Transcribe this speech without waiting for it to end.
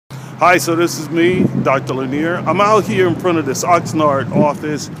Hi, so this is me, Dr. Lanier. I'm out here in front of this Oxnard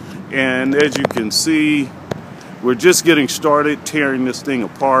office, and as you can see, we're just getting started tearing this thing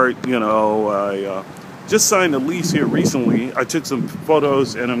apart. I just signed a lease here recently. I took some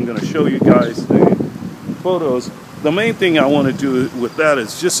photos, and I'm going to show you guys the photos. The main thing I want to do with that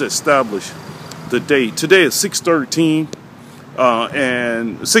is just establish the date. Today is 6/13,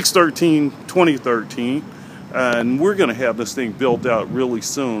 and 6/13/2013, and we're going to have this thing built out really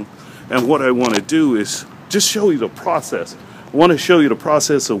soon. And what I want to do is just show you the process. I want to show you the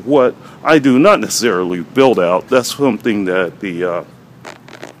process of what I do, not necessarily build out. That's something that the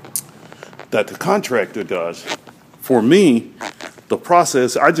contractor does. For me, the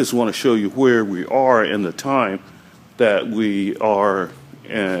process, I just want to show you where we are in the time that we are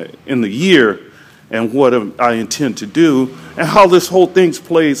in the year, and what I intend to do, and how this whole thing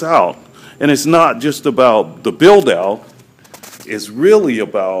plays out. And it's not just about the build out. It's really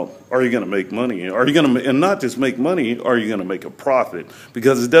about, are you going to make money? Are you going to, and not just make money, are you going to make a profit?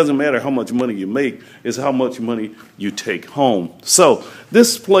 Because it doesn't matter how much money you make, it's how much money you take home. So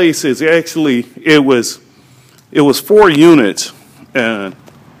this place is actually, it was 4 units, and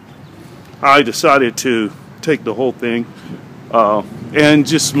I decided to take the whole thing and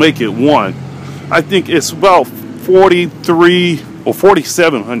just make it one. I think it's about 43 or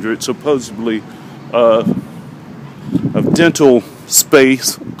 4,700 supposedly of dental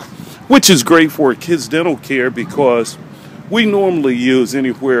space, which is great for Kids Dental Care because we normally use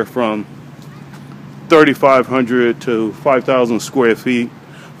anywhere from 3,500 to 5,000 square feet,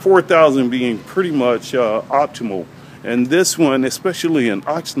 4,000 being pretty much optimal. And this one, especially in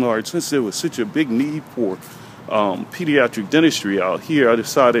Oxnard, since there was such a big need for pediatric dentistry out here, I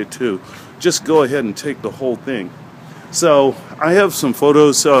decided to just go ahead and take the whole thing. So I have some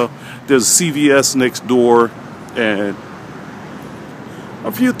photos. There's CVS next door and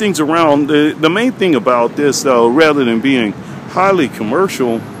a few things around. The main thing about this, though, rather than being highly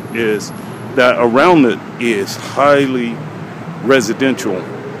commercial, is that around it is highly residential,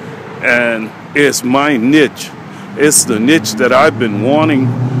 and it's my niche. It's the niche that I've been wanting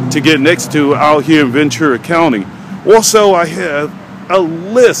to get next to out here in Ventura County. Also, I have a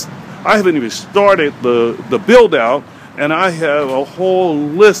list. I haven't even started the build out, and I have a whole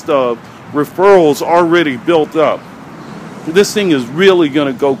list of referrals already built up. This thing is really going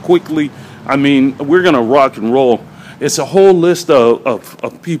to go quickly. I mean, we're going to rock and roll. It's a whole list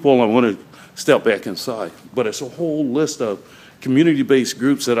of people. I want to step back inside, but it's a whole list of community-based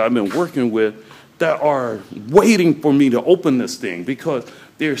groups that I've been working with that are waiting for me to open this thing because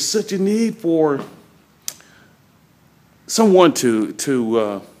there's such a need for someone to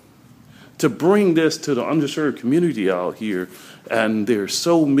bring this to the underserved community out here, and there's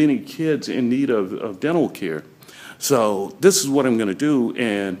so many kids in need of dental care. So this is what I'm going to do,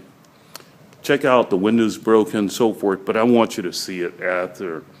 and check out the windows broken and so forth, but I want you to see it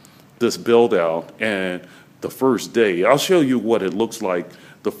after this build out and the first day. I'll show you what it looks like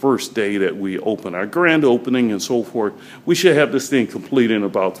the first day that we open, our grand opening and so forth. We should have this thing complete in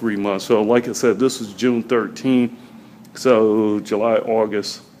about 3 months. So like I said, this is June 13th, so July,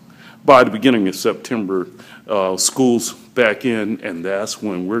 August. By the beginning of September, school's back in, and that's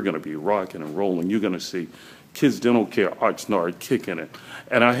when we're going to be rocking and rolling. You're going to see Kids Dental Care Oxnard kicking it.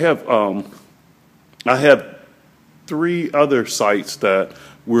 And I have 3 other sites that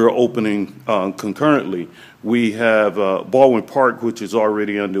we're opening concurrently. We have Baldwin Park, which is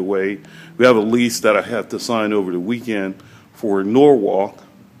already underway. We have a lease that I have to sign over the weekend for Norwalk.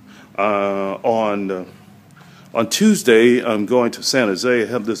 On Tuesday, I'm going to San Jose. I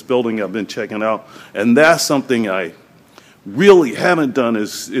have this building I've been checking out, and that's something I really haven't done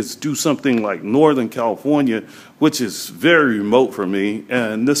is do something like Northern California, which is very remote for me,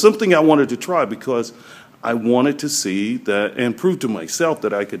 and there's something I wanted to try because I wanted to see that and prove to myself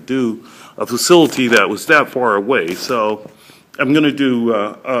that I could do a facility that was that far away. So I'm going to do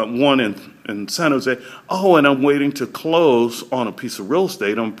one in San Jose. Oh, and I'm waiting to close on a piece of real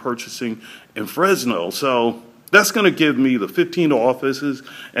estate I'm purchasing in Fresno. So that's going to give me the 15 offices,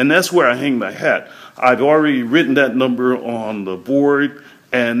 and that's where I hang my hat. I've already written that number on the board,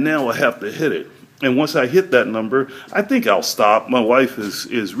 and now I have to hit it. And once I hit that number, I think I'll stop. My wife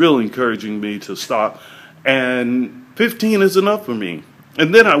is really encouraging me to stop, and 15 is enough for me.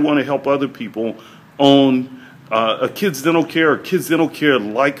 And then I want to help other people own a Kids Dental Care or Kids Dental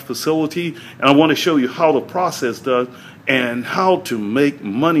Care-like facility, and I want to show you how the process does and how to make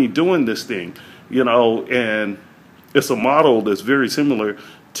money doing this thing. And it's a model that's very similar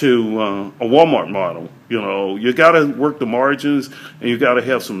to a Walmart model. You got to work the margins, and you got to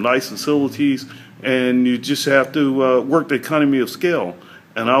have some nice facilities, and you just have to work the economy of scale.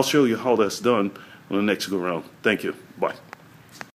 And I'll show you how that's done on the next go round. Thank you. Bye.